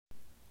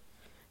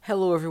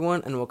Hello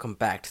everyone and welcome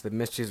back to the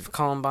Mysteries of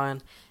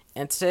Columbine,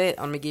 and today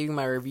I'm going to give you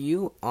my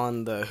review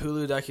on the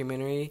Hulu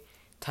documentary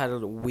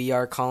titled We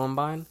Are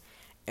Columbine.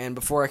 And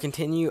before I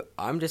continue,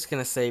 I'm just going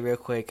to say real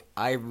quick,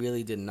 I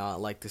really did not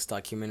like this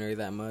documentary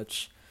that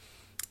much.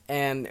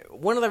 And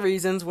one of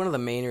the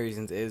main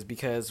reasons is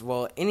because,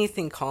 well,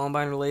 anything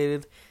Columbine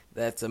related,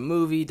 that's a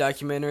movie,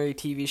 documentary,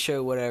 TV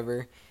show,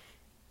 whatever,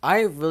 I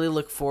really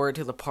look forward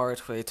to the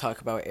parts where they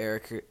talk about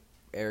Eric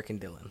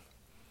and Dylan.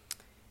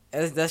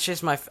 That's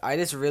just I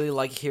just really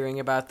like hearing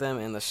about them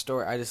and the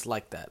story. I just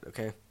like that,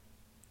 okay?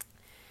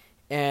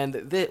 And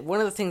one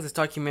of the things this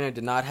documentary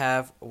did not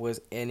have was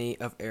any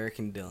of Eric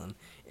and Dylan.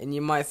 And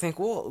you might think,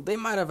 well, they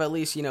might have at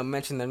least,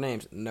 mentioned their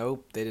names.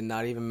 Nope, they did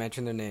not even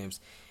mention their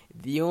names.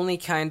 The only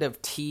kind of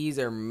tease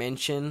or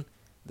mention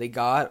they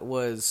got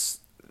was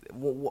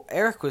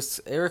Eric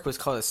was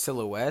called a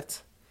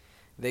silhouette.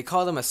 They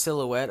called him a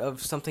silhouette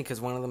of something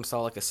because one of them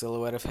saw like a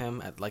silhouette of him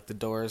at like the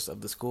doors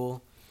of the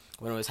school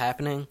when it was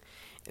happening.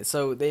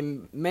 So they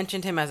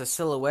mentioned him as a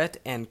silhouette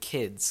and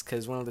kids,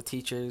 because one of the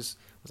teachers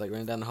was like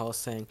running down the hall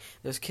saying,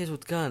 "There's kids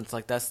with guns."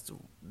 Like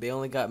they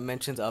only got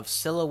mentions of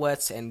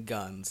silhouettes and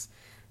guns.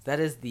 That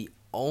is the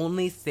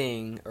only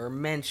thing or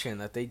mention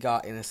that they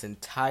got in this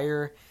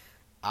entire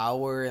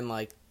hour and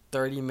like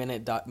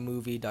 30-minute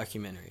movie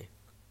documentary.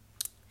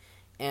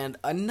 And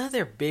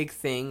another big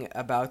thing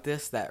about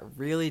this that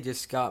really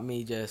just got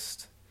me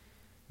just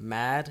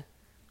mad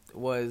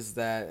was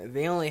that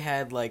they only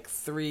had like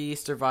 3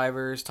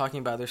 survivors talking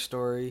about their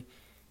story,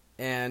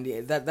 and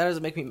that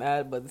doesn't make me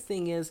mad. But the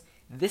thing is,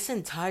 this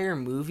entire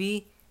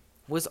movie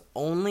was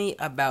only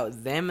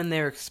about them and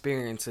their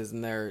experiences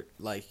and their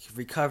like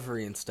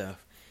recovery and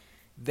stuff.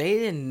 They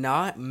did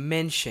not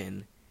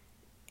mention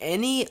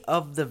any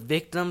of the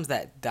victims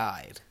that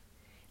died.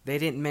 They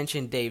didn't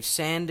mention Dave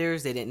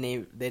Sanders. They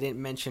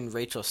didn't mention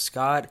Rachel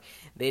Scott.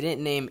 They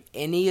didn't name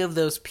any of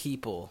those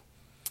people.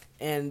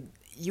 And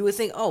you would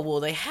think, oh, well,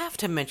 they have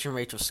to mention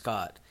Rachel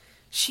Scott.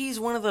 She's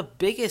one of the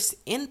biggest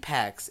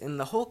impacts in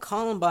the whole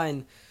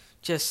Columbine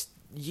just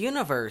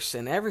universe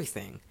and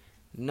everything.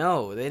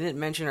 No, they didn't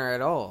mention her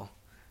at all.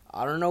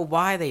 I don't know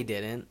why they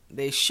didn't.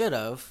 They should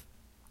have.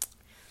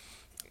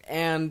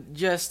 And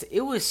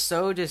it was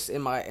so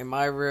in my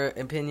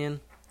opinion,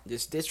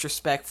 just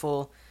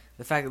disrespectful.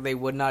 The fact that they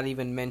would not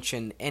even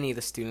mention any of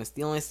the students.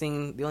 The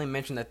only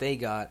mention that they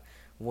got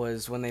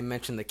was when they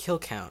mentioned the kill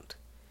count.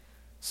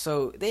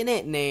 So they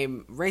didn't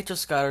name Rachel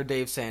Scott or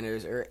Dave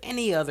Sanders or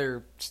any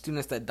other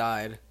students that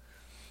died.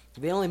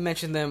 They only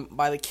mentioned them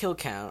by the kill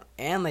count,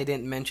 and they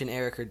didn't mention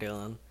Eric or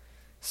Dylan.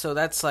 So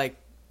that's like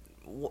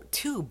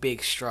 2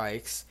 big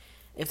strikes.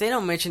 If they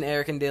don't mention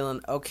Eric and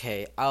Dylan,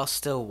 okay, I'll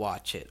still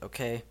watch it,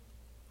 okay?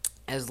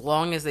 As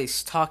long as they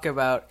talk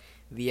about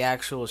the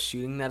actual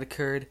shooting that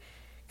occurred,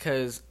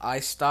 because I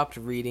stopped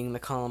reading the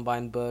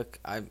Columbine book.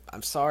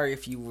 I'm sorry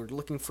if you were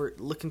looking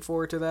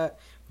forward to that,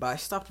 but I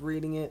stopped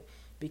reading it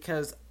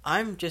because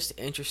I'm just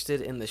interested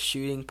in the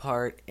shooting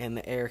part and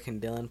the Eric and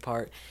Dylan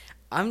part.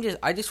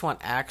 I just want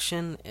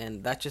action,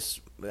 and that's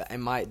just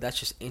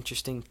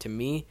interesting to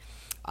me.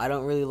 I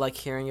don't really like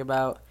hearing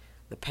about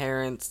the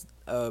parents'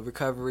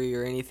 recovery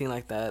or anything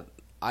like that.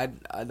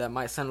 That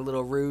might sound a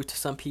little rude to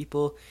some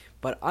people,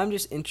 but I'm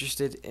just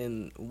interested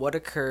in what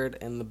occurred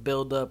and the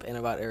build-up and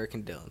about Eric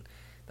and Dylan.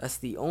 That's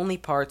the only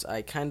parts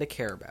I kind of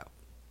care about.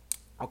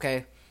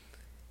 Okay?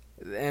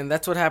 And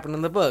that's what happened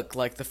in the book.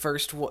 Like the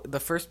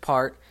first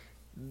part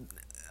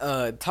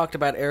talked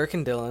about Eric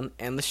and Dylan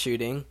and the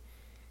shooting,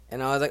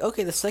 and I was like,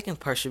 okay, the second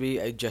part should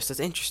be just as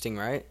interesting,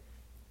 right?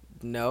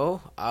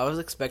 No, I was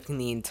expecting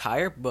the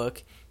entire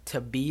book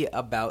to be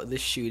about the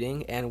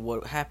shooting and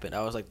what happened.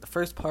 I was like, the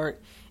first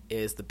part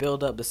is the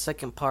build up. The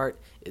second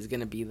part is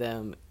gonna be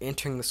them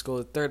entering the school.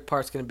 The third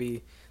part's gonna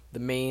be the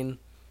main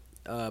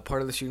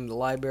part of the shooting, the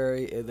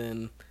library, and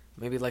then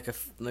maybe like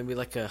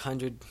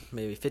 100,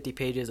 maybe 50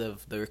 pages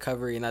of the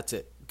recovery, and that's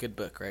it. Good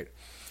book, right?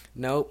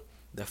 Nope.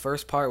 The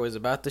first part was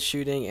about the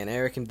shooting and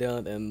Eric and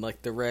Dylan, and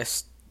like the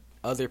rest,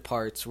 other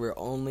parts were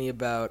only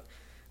about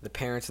the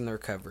parents and the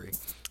recovery.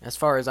 As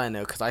far as I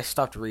know, because I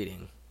stopped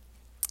reading.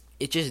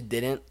 It just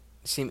didn't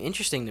seem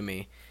interesting to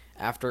me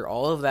after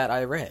all of that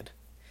I read.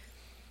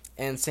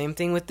 And same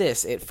thing with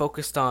this. It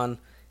focused on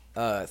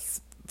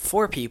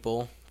 4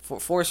 people,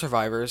 4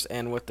 survivors,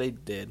 and what they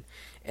did.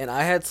 And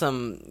I had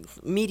some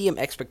medium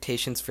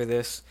expectations for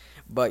this,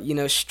 but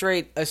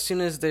straight as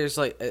soon as there's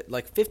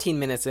like 15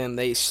 minutes in,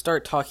 they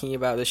start talking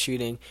about the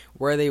shooting,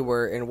 where they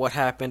were, and what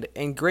happened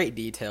in great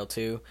detail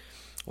too,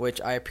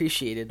 which I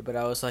appreciated. But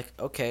I was like,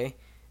 okay,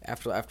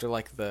 after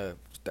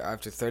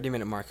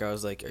 30-minute mark, I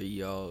was like, are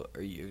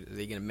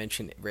they gonna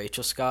mention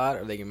Rachel Scott?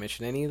 Are they gonna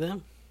mention any of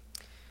them?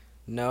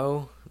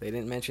 No, they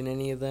didn't mention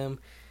any of them,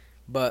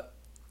 but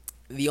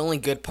the only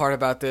good part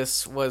about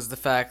this was the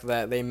fact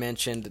that they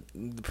mentioned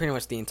pretty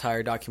much the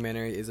entire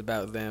documentary is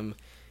about them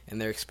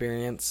and their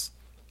experience.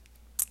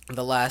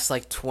 The last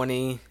like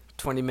 20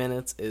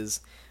 minutes is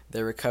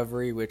their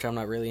recovery, which I'm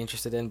not really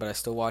interested in, but I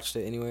still watched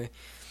it anyway.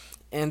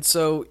 And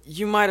so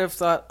you might have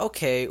thought,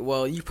 okay,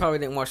 well, you probably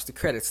didn't watch the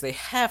credits. They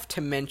have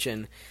to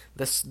mention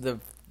the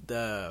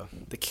the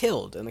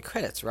killed in the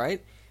credits,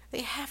 right?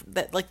 They have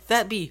that, like,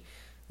 that'd be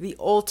the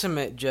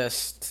ultimate,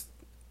 just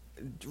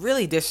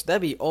really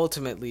that'd be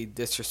ultimately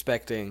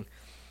disrespecting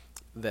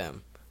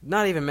them.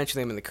 Not even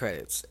mention them in the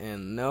credits.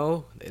 And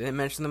no, they didn't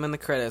mention them in the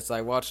credits.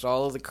 I watched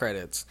all of the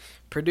credits.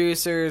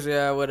 Producers,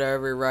 yeah,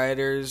 whatever,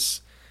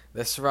 writers,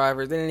 the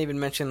survivors. They didn't even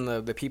mention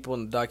the people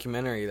in the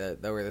documentary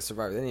that were the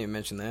survivors. They didn't even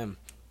mention them.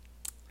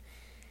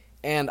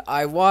 And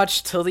I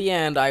watched till the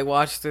end. I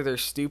watched through their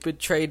stupid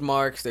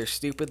trademarks, their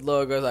stupid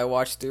logos. I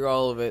watched through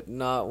all of it.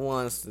 Not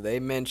once did they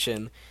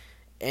mention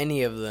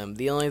any of them.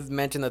 The only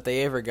mention that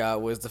they ever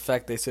got was the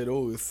fact they said,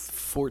 oh, it's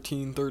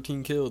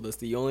 13 killed. That's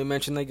the only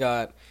mention they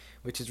got,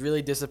 which is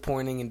really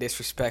disappointing and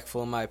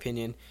disrespectful in my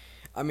opinion.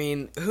 I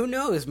mean, who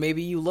knows?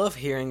 Maybe you love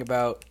hearing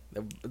about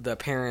the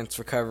parents'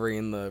 recovery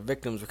and the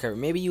victims' recovery.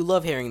 Maybe you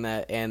love hearing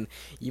that, and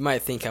you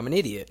might think I'm an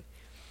idiot.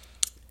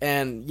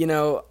 And, you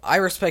know, I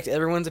respect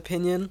everyone's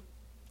opinion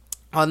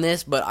on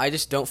this, but I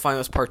just don't find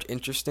those parts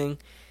interesting.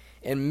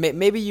 And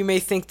maybe you may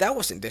think that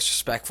wasn't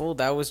disrespectful.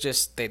 That was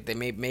just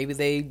maybe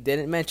they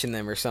didn't mention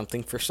them or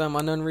something for some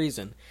unknown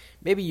reason.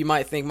 Maybe you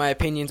might think my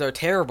opinions are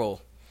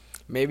terrible.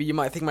 Maybe you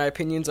might think my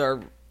opinions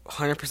are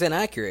 100%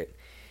 accurate.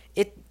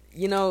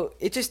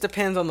 It just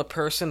depends on the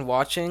person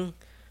watching.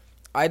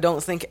 I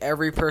don't think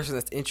every person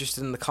that's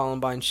interested in the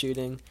Columbine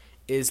shooting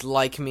is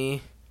like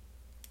me,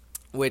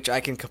 which I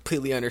can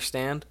completely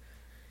understand.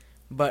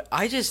 But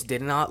I just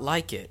did not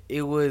like it.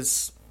 It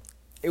was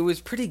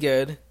pretty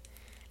good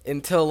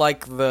until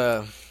like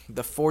the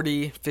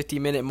 40-50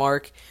 minute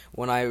mark,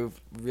 when I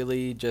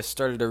really just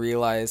started to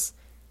realize,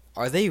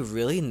 are they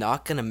really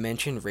not going to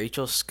mention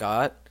Rachel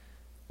Scott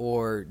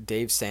or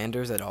Dave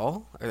Sanders at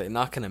all? Are they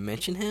not going to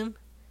mention him?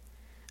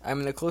 I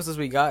mean, the closest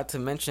we got to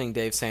mentioning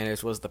Dave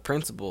Sanders was the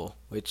principal,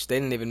 which they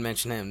didn't even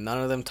mention him. None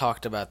of them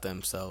talked about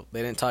them, so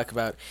they didn't talk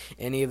about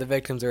any of the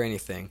victims or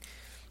anything.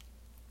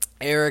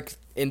 Eric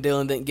and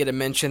Dylan didn't get a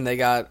mention. They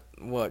got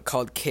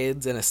called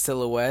kids in a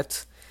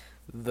silhouette.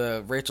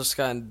 The Rachel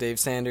Scott and Dave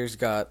Sanders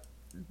they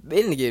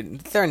didn't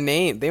get their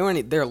name.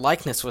 Their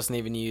likeness wasn't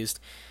even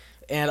used.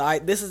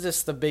 And this is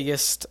just the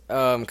biggest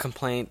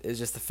complaint, is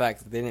just the fact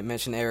that they didn't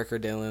mention Eric or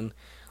Dylan,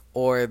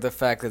 or the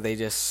fact that they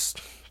just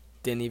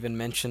didn't even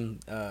mention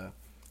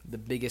the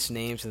biggest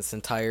names in this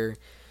entire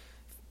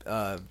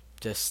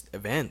just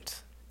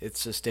event.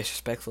 It's just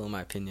disrespectful in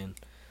my opinion.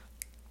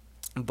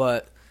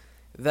 But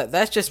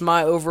that's just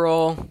my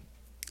overall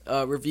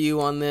review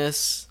on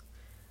this.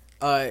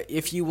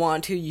 If you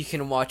want to, you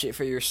can watch it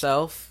for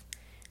yourself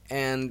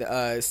and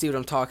see what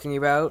I'm talking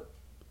about.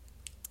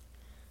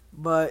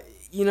 But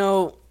you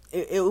know,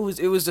 it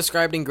was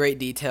described in great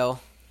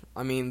detail.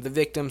 I mean, the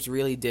victims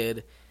really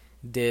did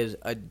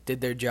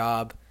their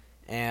job,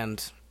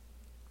 and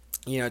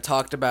you know,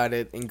 talked about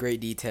it in great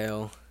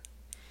detail.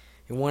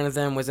 And one of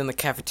them was in the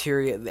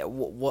cafeteria.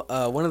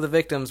 One of the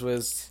victims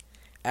was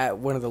at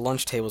one of the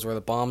lunch tables where the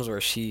bombs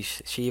were. She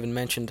even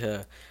mentioned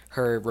to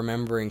her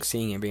remembering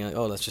seeing it, being like,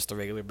 "Oh, that's just a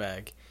regular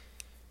bag."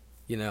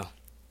 You know,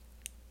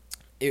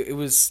 it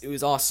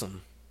was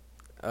awesome.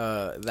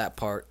 That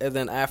part. And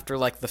then after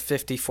like the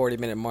 50-40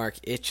 minute mark,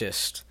 it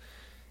just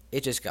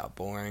got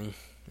boring,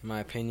 in my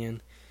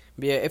opinion.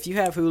 But yeah, if you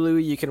have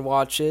Hulu, you can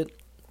watch it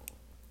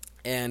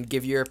and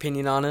give your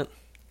opinion on it.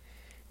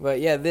 But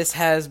yeah, this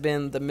has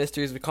been the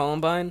Mysteries of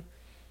Columbine,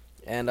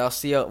 and I'll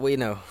see you. Wait,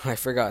 no, I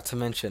forgot to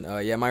mention.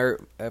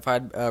 If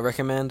I'd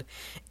recommend,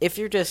 if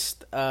you're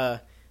just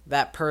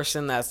that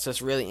person that's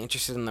just really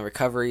interested in the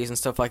recoveries and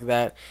stuff like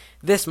that,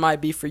 this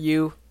might be for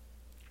you.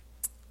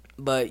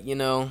 But you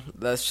know,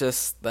 that's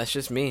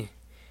just me,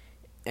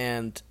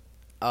 and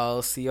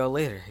I'll see y'all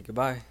later.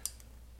 Goodbye.